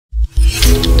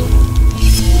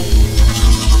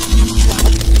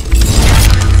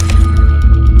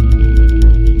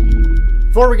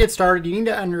Before we get started, you need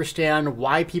to understand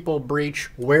why people breach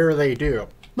where they do.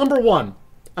 Number one,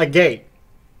 a gate.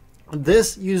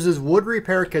 This uses wood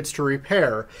repair kits to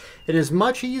repair. It is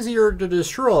much easier to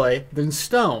destroy than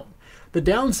stone. The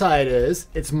downside is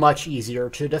it's much easier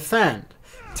to defend.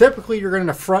 Typically, you're going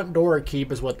to front door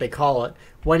keep is what they call it,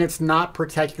 when it's not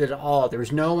protected at all.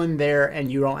 There's no one there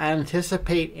and you don't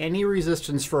anticipate any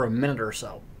resistance for a minute or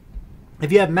so.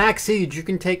 If you have max siege, you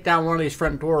can take down one of these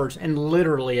front doors in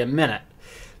literally a minute.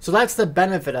 So that's the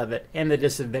benefit of it and the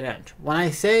disadvantage. When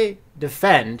I say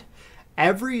defend,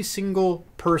 every single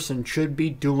person should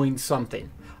be doing something.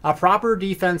 A proper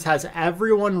defense has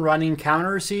everyone running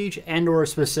counter siege and or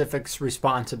specifics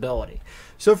responsibility.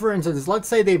 So for instance, let's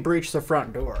say they breach the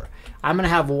front door. I'm going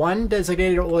to have one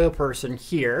designated oil person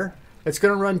here. It's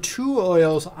going to run 2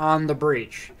 oils on the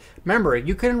breach. Remember,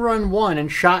 you can run one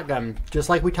and shotgun, just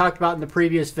like we talked about in the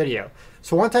previous video.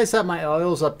 So once I set my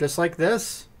oils up just like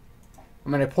this,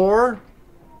 I'm going to pour,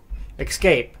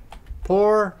 escape,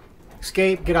 pour,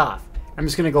 escape, get off. I'm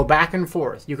just going to go back and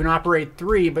forth. You can operate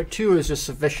 3, but 2 is just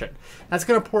sufficient. That's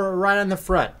going to pour it right on the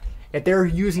front. If they're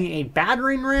using a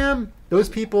battering ram, those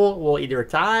people will either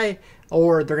die,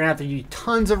 or they're going to have to use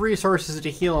tons of resources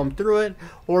to heal them through it,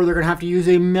 or they're going to have to use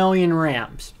a million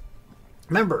rams.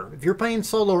 Remember, if you're playing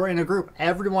solo or in a group,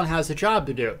 everyone has a job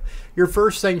to do. Your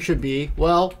first thing should be,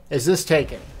 well, is this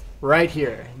taken? Right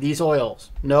here, these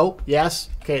oils. Nope, yes,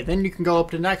 okay, then you can go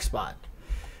up to the next spot.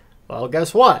 Well,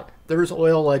 guess what? There's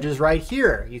oil ledges right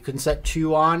here. You can set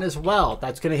 2 on as well.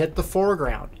 That's going to hit the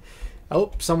foreground.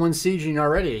 Oh, someone's sieging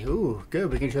already. Ooh,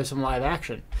 good, we can show some live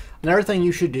action. Another thing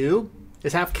you should do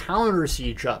is have counter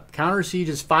siege up. Counter siege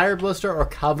is fire blister or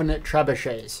covenant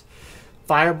trebuchets.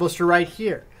 Fire blister right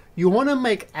here. You want to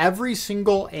make every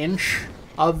single inch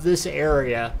of this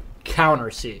area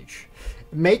counter siege.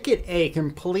 Make it a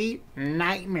complete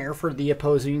nightmare for the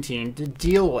opposing team to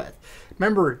deal with.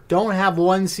 Remember, don't have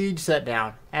 1 siege set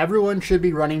down. Everyone should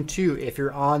be running 2 if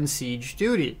you're on siege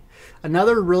duty.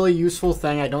 Another really useful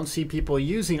thing I don't see people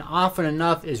using often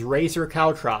enough is razor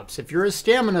caltrops. If you're a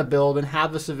stamina build and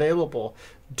have this available,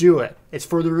 do it. It's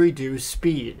for the reduced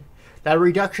speed. That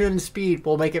reduction in speed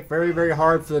will make it very, very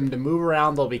hard for them to move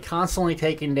around. They'll be constantly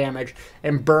taking damage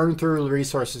and burn through the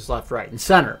resources left, right, and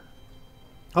center.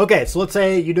 Okay, so let's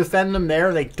say you defend them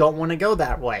there. They don't want to go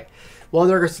that way. Well,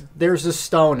 there's a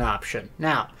stone option.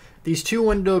 Now, these 2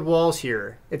 windowed walls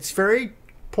here, it's very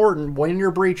important when you're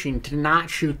breaching to not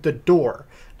shoot the door.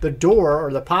 The door,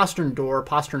 or the postern door,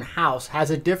 postern house, has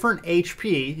a different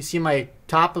HP. You see my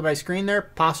top of my screen there?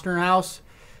 Postern house,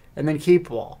 and then keep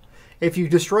wall. If you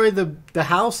destroy the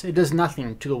house, it does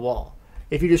nothing to the wall.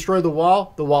 If you destroy the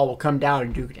wall will come down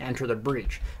and you can enter the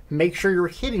breach. Make sure you're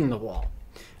hitting the wall.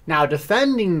 Now,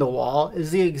 defending the wall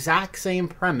is the exact same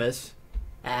premise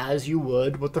as you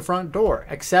would with the front door,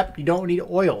 except you don't need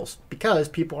oils because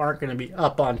people aren't going to be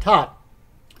up on top,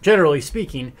 generally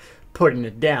speaking, putting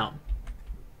it down.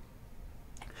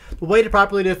 The way to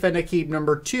properly defend a keep,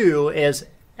 number 2, is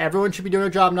everyone should be doing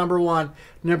a job, number 1.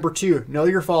 Number 2, know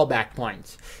your fallback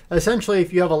points. Essentially,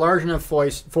 if you have a large enough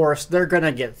force, they're going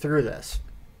to get through this.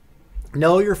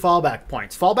 Know your fallback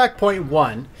points. Fallback point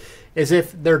 1 is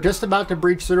if they're just about to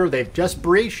breach the door, they've just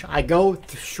breached, I go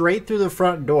straight through the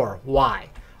front door. Why?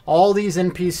 All these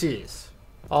NPCs,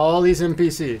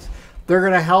 they're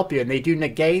going to help you, and they do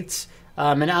negates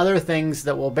and other things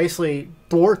that will basically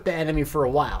thwart the enemy for a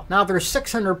while. Now, if there's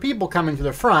 600 people coming to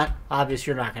the front,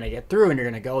 obviously you're not going to get through and you're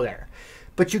going to go there.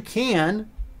 But you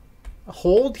can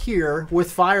hold here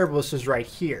with fire blisters right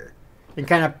here and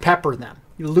kind of pepper them.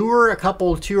 You lure a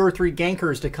couple, 2 or 3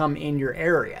 gankers to come in your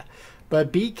area.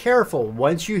 But be careful.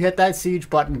 Once you hit that siege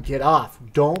button, get off.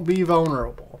 Don't be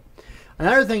vulnerable.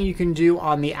 Another thing you can do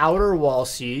on the outer wall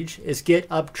siege is get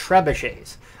up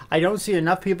trebuchets. I don't see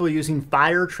enough people using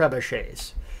fire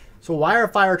trebuchets. So why are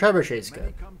fire trebuchets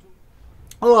good?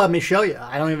 Oh, let me show you.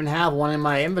 I don't even have one in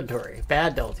my inventory.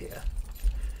 Bad Delta.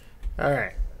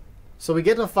 Alright. So we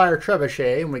get a fire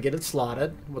trebuchet and we get it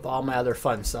slotted with all my other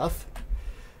fun stuff.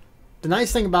 The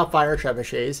nice thing about fire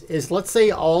trebuchets is, let's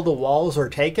say all the walls are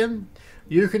taken,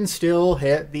 you can still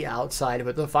hit the outside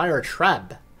with the fire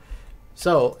treb.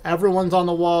 So everyone's on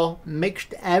the wall.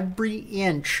 Make every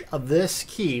inch of this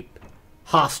keep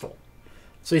hostile.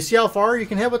 So you see how far you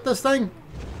can hit with this thing?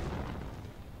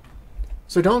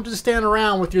 So don't just stand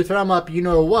around with your thumb up, you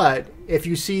know what, if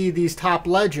you see these top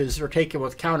ledges are taken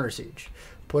with counter siege.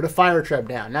 Put a fire treb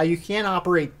down. Now you can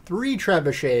operate 3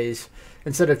 trebuchets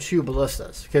instead of 2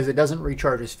 ballistas because it doesn't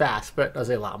recharge as fast, but it does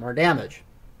a lot more damage.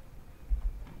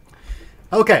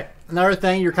 Okay, another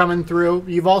thing, you're coming through.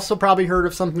 You've also probably heard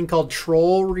of something called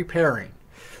troll repairing.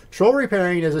 Troll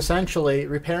repairing is essentially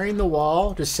repairing the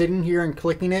wall, just sitting here and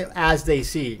clicking it as they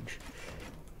siege.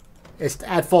 It's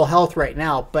at full health right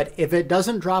now, but if it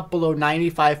doesn't drop below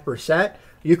 95%,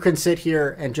 you can sit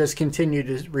here and just continue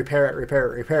to repair it,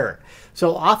 repair it, repair it.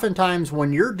 So oftentimes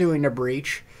when you're doing a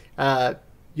breach,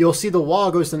 you'll see the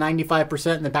wall goes to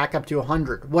 95% and then back up to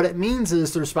 100. What it means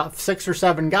is there's about 6 or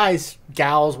 7 guys,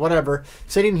 gals, whatever,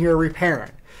 sitting here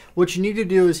repairing. What you need to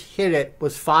do is hit it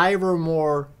with 5 or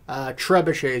more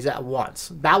trebuchets at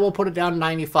once. That will put it down to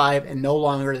 95, and no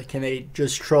longer can they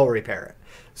just troll repair it.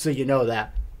 So you know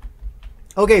that.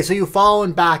 Okay, so you fall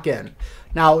and back in.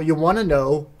 Now you want to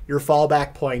know your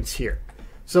fallback points here.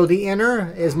 So the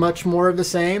inner is much more of the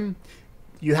same.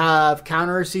 You have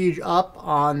counter siege up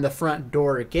on the front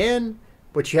door again,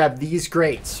 but you have these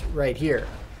grates right here.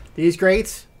 These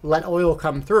grates let oil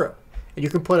come through. And you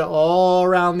can put it all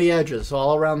around the edges,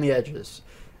 all around the edges.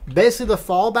 Basically, the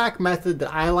fallback method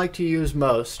that I like to use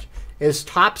most is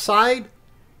top side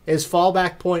is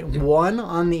fallback point 1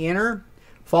 on the inner.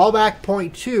 Fallback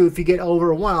point 2, if you get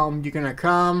overwhelmed, you're going to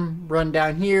come, run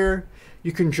down here.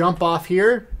 You can jump off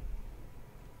here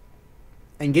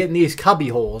and get in these cubby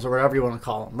holes, or whatever you want to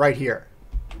call them, right here.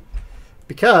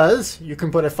 Because you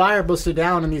can put a fire ballista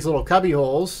down in these little cubby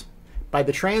holes by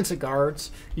the transit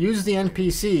guards, use the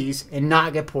NPCs, and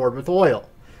not get poured with oil.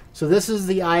 So this is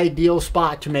the ideal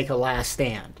spot to make a last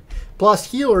stand.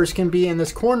 Plus, healers can be in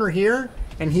this corner here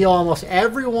and heal almost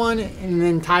everyone in the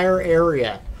entire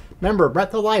area. Remember,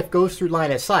 Breath of Life goes through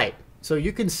line of sight. So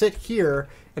you can sit here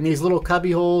in these little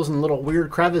cubby holes and little weird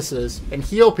crevices and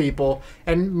heal people,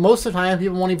 and most of the time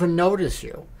people won't even notice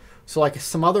you. So like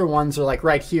some other ones are like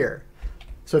right here.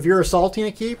 So if you're assaulting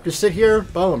a keep, just sit here,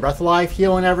 boom, Breath of Life,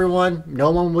 healing everyone.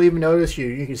 No one will even notice you.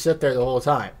 You can sit there the whole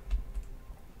time.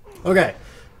 Okay,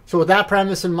 so with that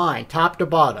premise in mind, top to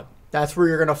bottom, that's where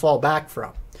you're going to fall back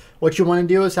from. What you want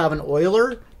to do is have an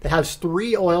oiler that has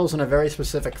 3 oils in a very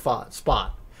specific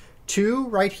spot. 2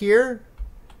 right here,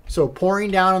 so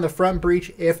pouring down on the front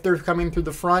breach if they're coming through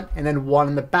the front, and then 1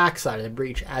 on the back side of the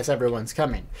breach as everyone's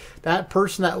coming. That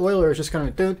person, that oiler, is just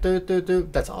going to do.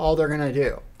 That's all they're going to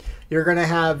do. You're going to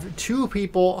have 2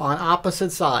 people on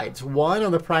opposite sides. 1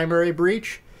 on the primary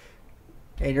breach,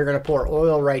 and you're going to pour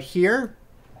oil right here.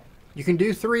 You can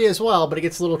do 3 as well, but it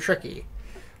gets a little tricky.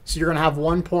 So you're going to have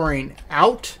 1 pouring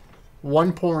out,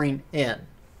 1 pouring in.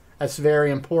 That's very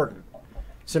important.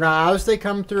 So now as they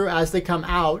come through, as they come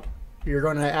out, you're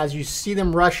going to, as you see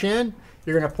them rush in,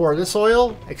 you're going to pour this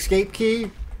oil, escape key.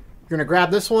 You're going to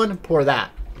grab this one, pour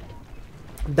that.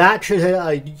 That should hit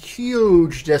a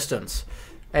huge distance.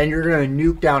 And you're going to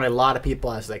nuke down a lot of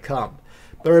people as they come.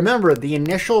 But remember, the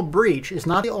initial breach is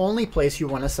not the only place you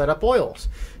want to set up oils.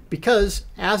 Because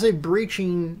as a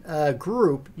breaching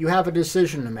group, you have a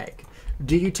decision to make.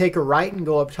 Do you take a right and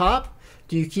go up top?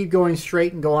 Do you keep going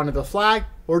straight and go onto the flag?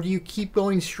 Or do you keep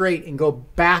going straight and go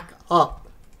back up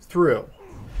through?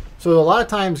 So a lot of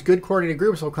times good coordinated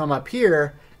groups will come up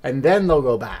here and then they'll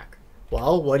go back.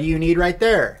 Well, what do you need right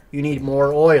there? You need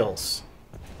more oils.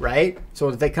 Right? So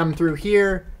if they come through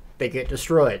here, they get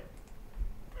destroyed.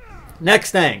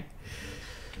 Next thing.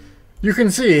 You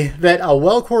can see that a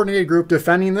well-coordinated group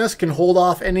defending this can hold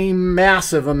off any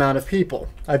massive amount of people.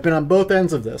 I've been on both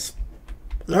ends of this.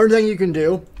 The third thing you can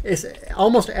do is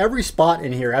almost every spot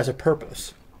in here has a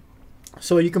purpose.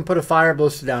 So you can put a fire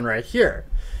ballista down right here.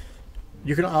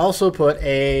 You can also put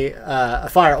a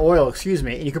fire oil, excuse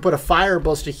me, and you can put a fire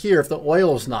ballista here if the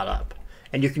oil is not up.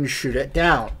 And you can shoot it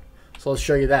down. So let's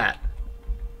show you that.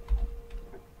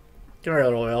 Get rid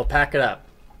of the oil, pack it up.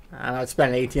 I'm not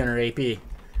spending 1800 AP.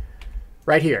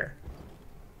 Right here.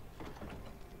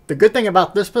 The good thing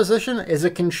about this position is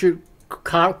it can shoot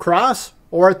cross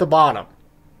or at the bottom.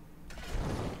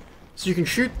 So you can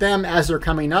shoot them as they're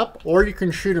coming up, or you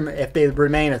can shoot them if they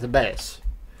remain at the base.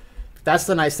 That's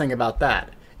the nice thing about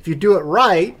that. If you do it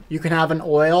right, you can have an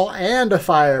oil and a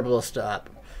fire ballista up.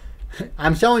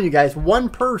 I'm telling you guys, one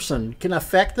person can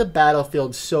affect the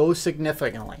battlefield so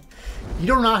significantly. You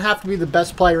do not have to be the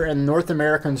best player in the North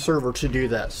American server to do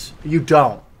this. You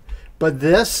don't. But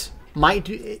this might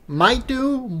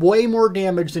do way more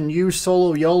damage than you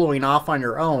solo YOLOing off on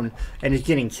your own and just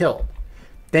getting killed.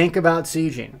 Think about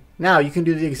sieging. Now, you can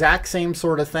do the exact same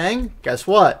sort of thing. Guess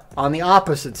what? On the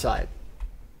opposite side.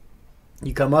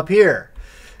 You come up here.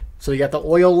 So you got the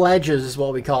oil ledges is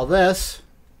what we call this.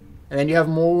 And then you have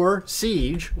more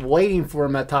siege waiting for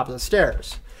them at the top of the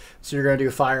stairs. So you're going to do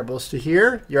fire ballista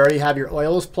here. You already have your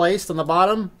oils placed on the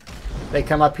bottom. They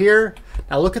come up here.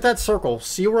 Now look at that circle.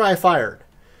 See where I fired.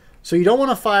 So you don't want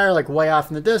to fire like way off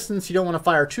in the distance. You don't want to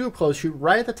fire too close. Shoot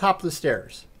right at the top of the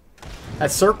stairs.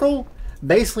 That circle,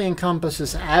 basically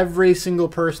encompasses every single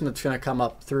person that's going to come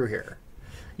up through here.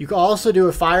 You can also do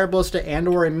a fire ballista and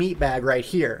or a meat bag right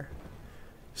here.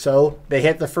 So they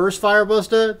hit the first fire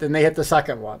ballista, then they hit the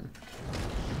second one.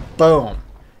 Boom.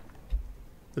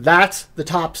 That's the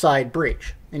top side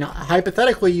breach. You know,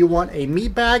 hypothetically, you want a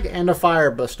meat bag and a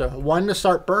fire ballista. One to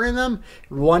start burning them,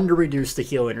 one to reduce the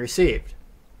healing received.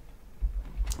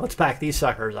 Let's pack these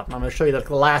suckers up. I'm going to show you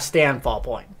the last stand fall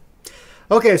point.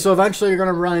 Okay, so eventually you're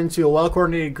going to run into a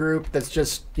well-coordinated group that's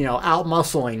just, you know,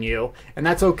 out-muscling you, and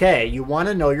that's okay. You want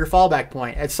to know your fallback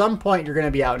point. At some point, you're going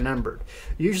to be outnumbered.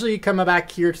 Usually you come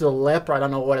back here to the lip, or I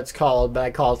don't know what it's called, but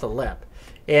I call it the lip.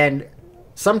 And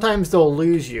sometimes they'll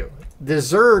lose you. The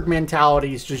Zerg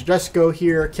mentality is just go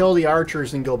here, kill the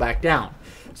archers, and go back down.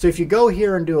 So if you go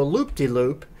here and do a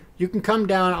loop-de-loop, you can come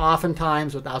down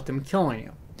oftentimes without them killing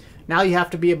you. Now you have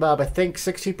to be above, I think,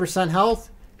 60% health.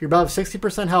 If you're above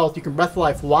 60% health, you can Breath of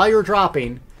Life while you're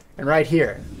dropping, and right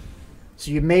here.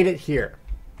 So you made it here.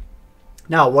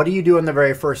 Now, what do you do on the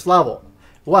very first level?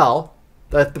 Well,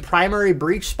 the primary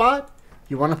breach spot,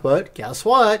 you want to put, guess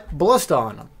what, ballista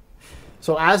on them.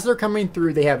 So as they're coming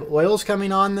through, they have oils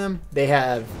coming on them, they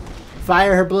have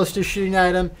fire ballista shooting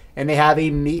at them, and they have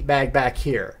a meat bag back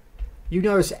here. You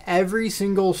notice every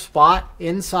single spot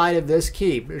inside of this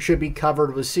keep should be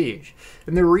covered with siege.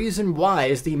 And the reason why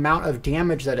is the amount of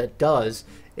damage that it does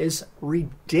is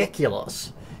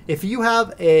ridiculous. If you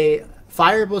have a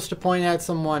fire ballista pointing at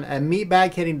someone, a meat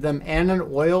bag hitting them, and an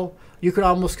oil, you could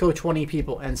almost kill 20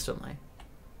 people instantly.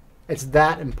 It's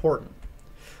that important.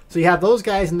 So you have those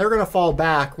guys, and they're going to fall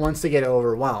back once they get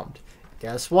overwhelmed.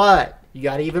 Guess what? You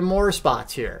got even more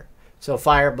spots here. So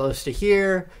fire ballista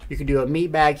here, you can do a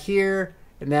meat bag here,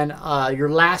 and then your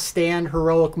last stand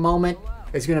heroic moment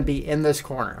is going to be in this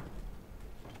corner.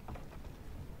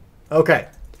 Okay,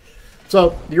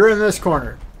 so you're in this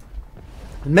corner,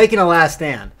 making a last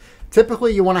stand.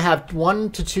 Typically you want to have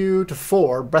 1 to 2 to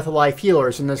 4 Breath of Life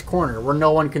healers in this corner where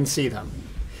no one can see them.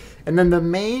 And then the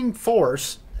main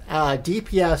force,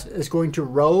 DPS, is going to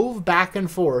rove back and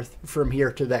forth from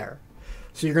here to there.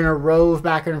 So you're going to rove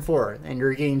back and forth, and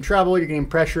you're getting trouble, you're getting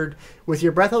pressured. With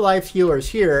your Breath of Life healers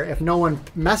here, if no one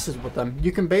messes with them,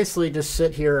 you can basically just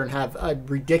sit here and have a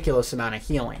ridiculous amount of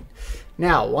healing.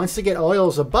 Now, once they get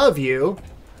oils above you,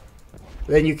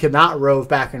 then you cannot rove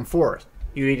back and forth.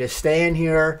 You need to stay in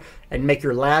here and make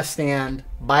your last stand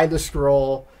by the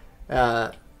scroll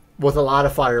with a lot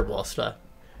of fire ballista.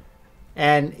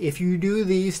 And if you do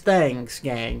these things,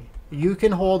 gang, you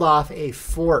can hold off a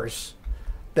force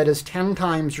that is 10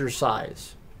 times your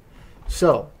size.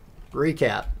 So,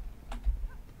 recap.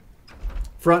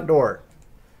 Front door.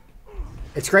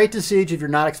 It's great to siege if you're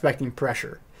not expecting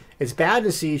pressure. It's bad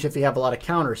to siege if you have a lot of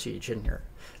counter siege in here.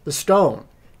 The stone.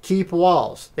 Keep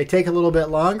walls. They take a little bit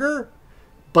longer,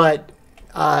 but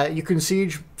you can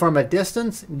siege from a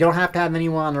distance. You don't have to have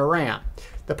anyone on a ramp.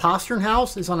 The postern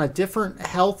house is on a different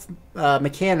health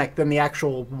mechanic than the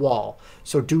actual wall.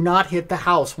 So do not hit the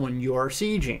house when you are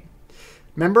sieging.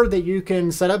 Remember that you can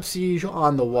set up siege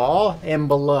on the wall and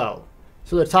below.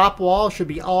 So the top wall should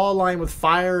be all lined with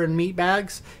fire and meat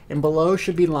bags, and below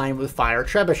should be lined with fire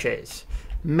trebuchets.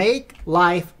 Make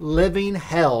life living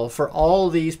hell for all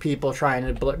of these people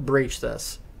trying to breach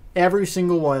this. Every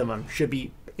single one of them should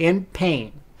be in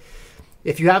pain.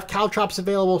 If you have caltrops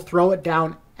available, throw it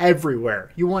down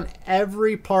everywhere. You want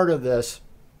every part of this,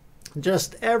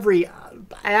 just every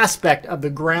aspect of the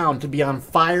ground to be on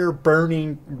fire,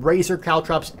 burning, razor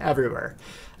caltrops everywhere.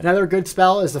 Another good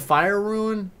spell is the fire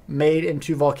rune made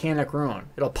into volcanic rune.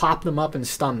 It'll pop them up and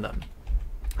stun them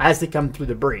as they come through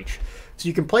the breach. So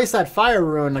you can place that fire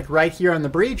rune like right here on the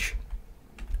breach,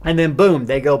 and then boom,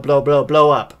 they go blow, blow,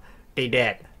 blow up. They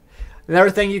dead.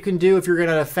 Another thing you can do if you're going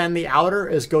to defend the outer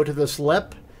is go to this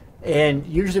lip. And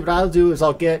usually what I'll do is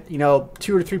I'll get,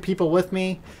 2 or 3 people with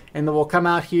me, and then we'll come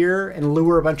out here and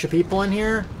lure a bunch of people in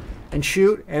here and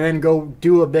shoot, and then go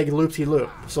do a big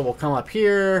loop-de-loop. So we'll come up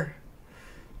here,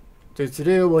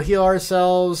 we'll heal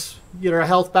ourselves, get our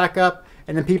health back up,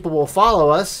 and then people will follow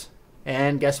us,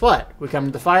 and guess what? We come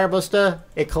to the fire ballista,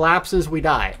 it collapses, we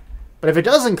die. But if it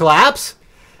doesn't collapse,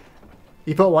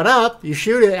 you put one up, you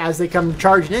shoot it as they come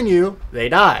charging in you, they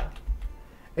die.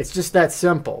 It's just that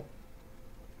simple.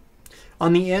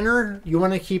 On the inner, you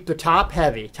want to keep the top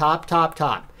heavy. Top, top,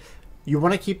 top. You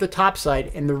want to keep the top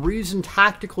side, and the reason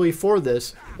tactically for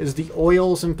this is the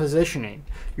oils and positioning.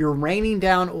 You're raining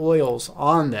down oils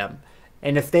on them,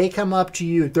 and if they come up to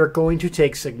you, they're going to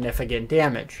take significant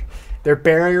damage. Their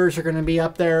barriers are going to be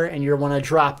up there, and you're going to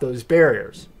drop those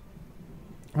barriers.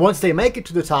 Once they make it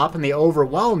to the top and they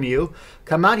overwhelm you,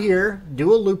 come out here,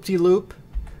 do a loop-de-loop,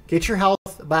 get your health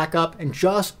back up, and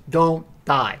just don't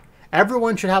die.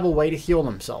 Everyone should have a way to heal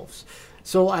themselves.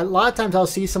 So a lot of times I'll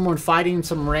see someone fighting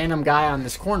some random guy on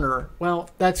this corner. Well,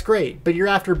 that's great, but you're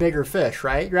after bigger fish,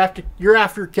 right? You're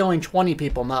after killing 20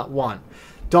 people, not one.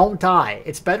 Don't die.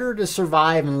 It's better to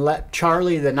survive and let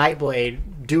Charlie the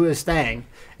Nightblade do his thing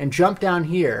and jump down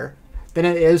here than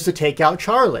it is to take out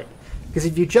Charlie. Because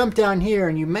if you jump down here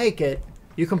and you make it,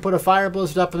 you can put a fire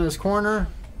blizzard up in this corner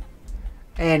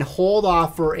and hold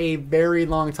off for a very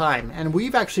long time. And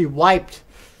we've actually wiped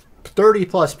 30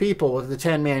 plus people with the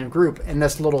 10-man group in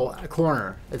this little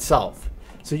corner itself.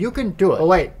 So you can do it. Oh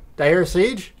wait, did I hear a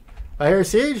siege? Did I hear a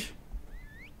siege?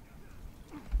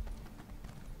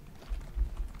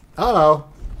 Uh-oh.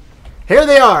 Here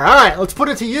they are. Alright, let's put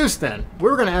it to use then. We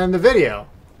were going to end the video.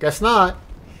 Guess not.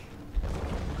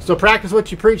 So practice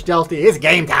what you preach, Delty. It's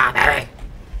game time, baby.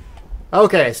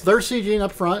 Okay, so they're sieging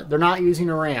up front. They're not using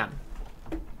a ram.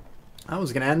 I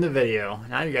was going to end the video.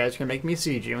 Now you guys are going to make me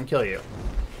siege you and kill you.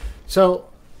 So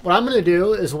what I'm going to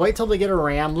do is wait till they get a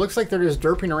ram. Looks like they're just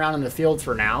derping around in the field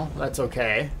for now. That's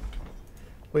okay.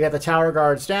 We got the tower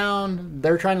guards down.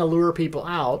 They're trying to lure people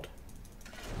out.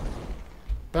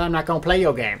 But I'm not going to play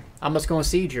your game. I'm just going to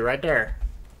siege you right there.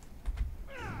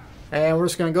 And we're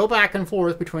just going to go back and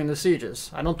forth between the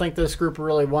sieges. I don't think this group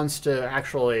really wants to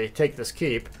actually take this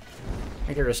keep. I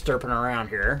think they're just derping around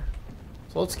here.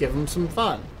 So let's give them some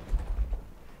fun.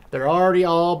 They're already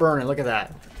all burning. Look at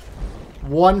that.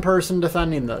 One person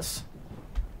defending this.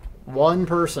 One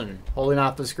person holding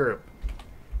off this group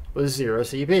with 0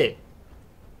 CP.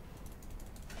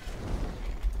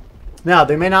 Now,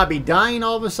 they may not be dying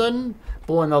all of a sudden,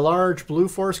 but when the large blue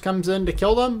force comes in to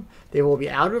kill them, they will be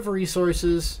out of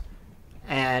resources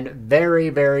and very,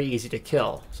 very easy to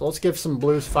kill. So let's give some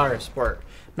blue fire support.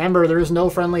 Remember, there is no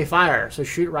friendly fire, so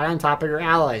shoot right on top of your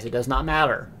allies. It does not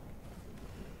matter.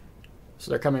 So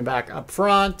they're coming back up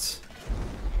front.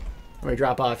 Let me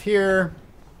drop off here.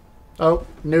 Oh,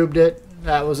 noobed it.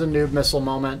 That was a noob missile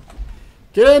moment.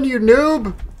 Get in, you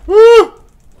noob! Woo!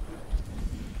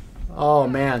 Oh,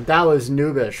 man, that was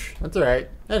noobish. That's alright.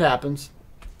 It happens.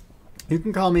 You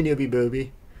can call me Newbie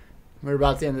Booby. We're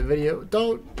about to end the video.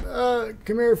 Don't,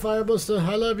 come here, Fire Ballista.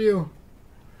 I love you.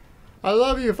 I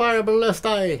love you, Fire Ballista.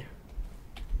 Okay,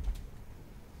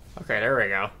 there we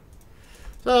go.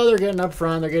 So they're getting up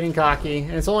front, they're getting cocky,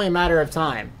 and it's only a matter of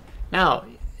time. Now,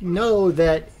 know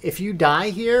that if you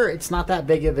die here, it's not that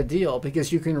big of a deal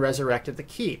because you can resurrect at the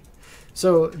keep.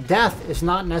 So death is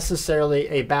not necessarily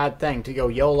a bad thing to go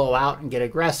YOLO out and get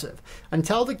aggressive.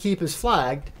 Until the keep is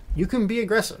flagged, you can be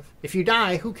aggressive. If you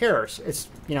die, who cares? It's,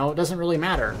 you know, it doesn't really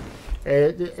matter.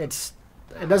 It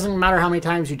doesn't matter how many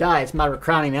times you die. It's a matter of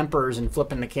crowning emperors and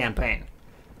flipping the campaign.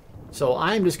 So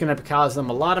I'm just going to cause them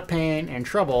a lot of pain and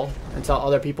trouble until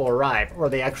other people arrive, or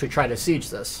they actually try to siege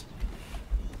this.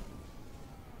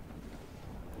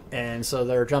 And so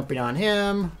they're jumping on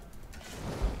him.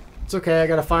 It's okay, I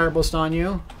got a fire boost on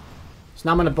you. So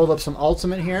now I'm going to build up some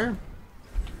ultimate here.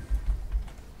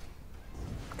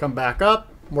 Come back up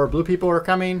where blue people are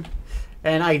coming.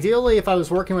 And ideally, if I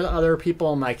was working with other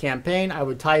people in my campaign, I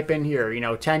would type in here, you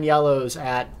know, 10 yellows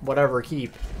at whatever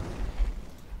keep.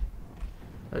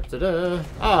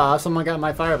 Ah, someone got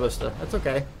my fire ballista. That's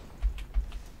okay.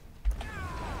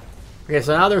 Okay,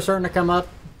 so now they're starting to come up.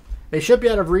 They should be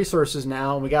out of resources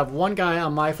now. And we got one guy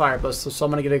on my fire ballista, so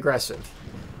I'm going to get aggressive.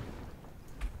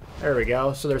 There we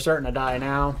go. So they're starting to die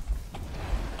now.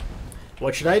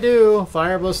 What should I do?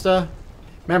 Fire ballista.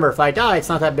 Remember, if I die, it's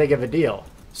not that big of a deal.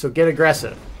 So get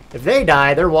aggressive. If they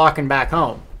die, they're walking back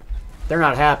home. They're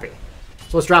not happy.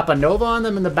 So let's drop a Nova on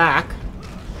them in the back.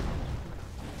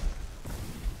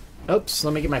 Oops,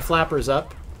 let me get my flappers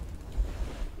up.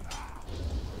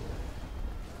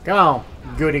 Come on,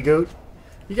 goody goot.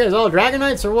 You guys all Dragon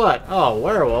Knights or what? Oh,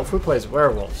 werewolf. Who plays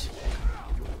werewolves?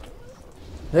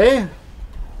 Hey?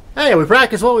 Hey, we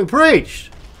practice what we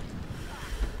preached.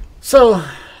 So,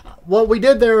 what we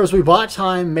did there was we bought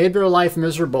time, made their life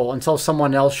miserable until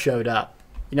someone else showed up.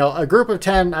 You know, a group of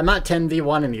 10, I'm not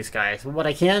 10v1 these guys. What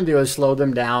I can do is slow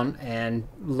them down and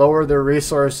lower their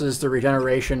resources, their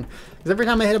regeneration. Because every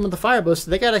time I hit them with the fire boost,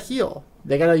 they gotta heal.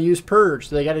 They gotta use purge.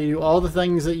 They gotta do all the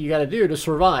things that you gotta do to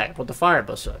survive with the fire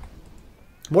boost.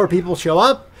 More people show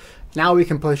up, now we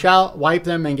can push out, wipe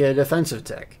them, and get a defensive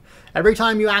tick. Every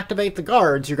time you activate the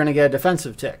guards, you're gonna get a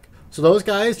defensive tick. So those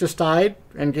guys just died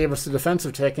and gave us the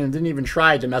defensive tick and didn't even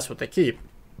try to mess with the keep.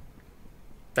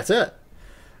 That's it.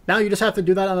 Now you just have to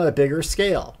do that on a bigger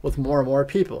scale with more and more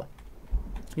people.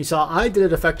 You saw I did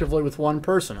it effectively with one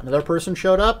person. Another person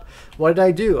showed up. What did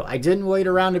I do? I didn't wait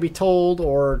around to be told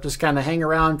or just kind of hang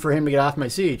around for him to get off my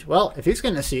siege. Well, if he's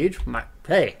getting a siege,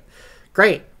 hey,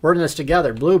 great. We're in this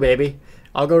together. Blue, baby.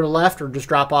 I'll go to left or just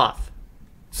drop off.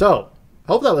 So,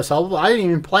 hope that was helpful. I didn't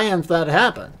even plan for that to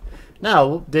happen.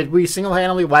 Now, did we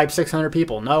single-handedly wipe 600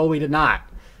 people? No, we did not.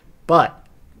 But,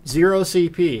 0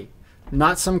 CP,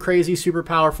 not some crazy super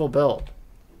powerful build.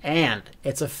 And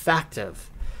it's effective.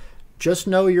 Just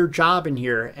know your job in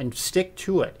here and stick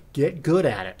to it. Get good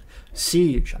at it.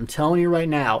 Siege, I'm telling you right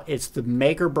now, it's the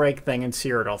make or break thing in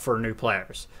Cyrodiil for new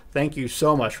players. Thank you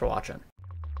so much for watching.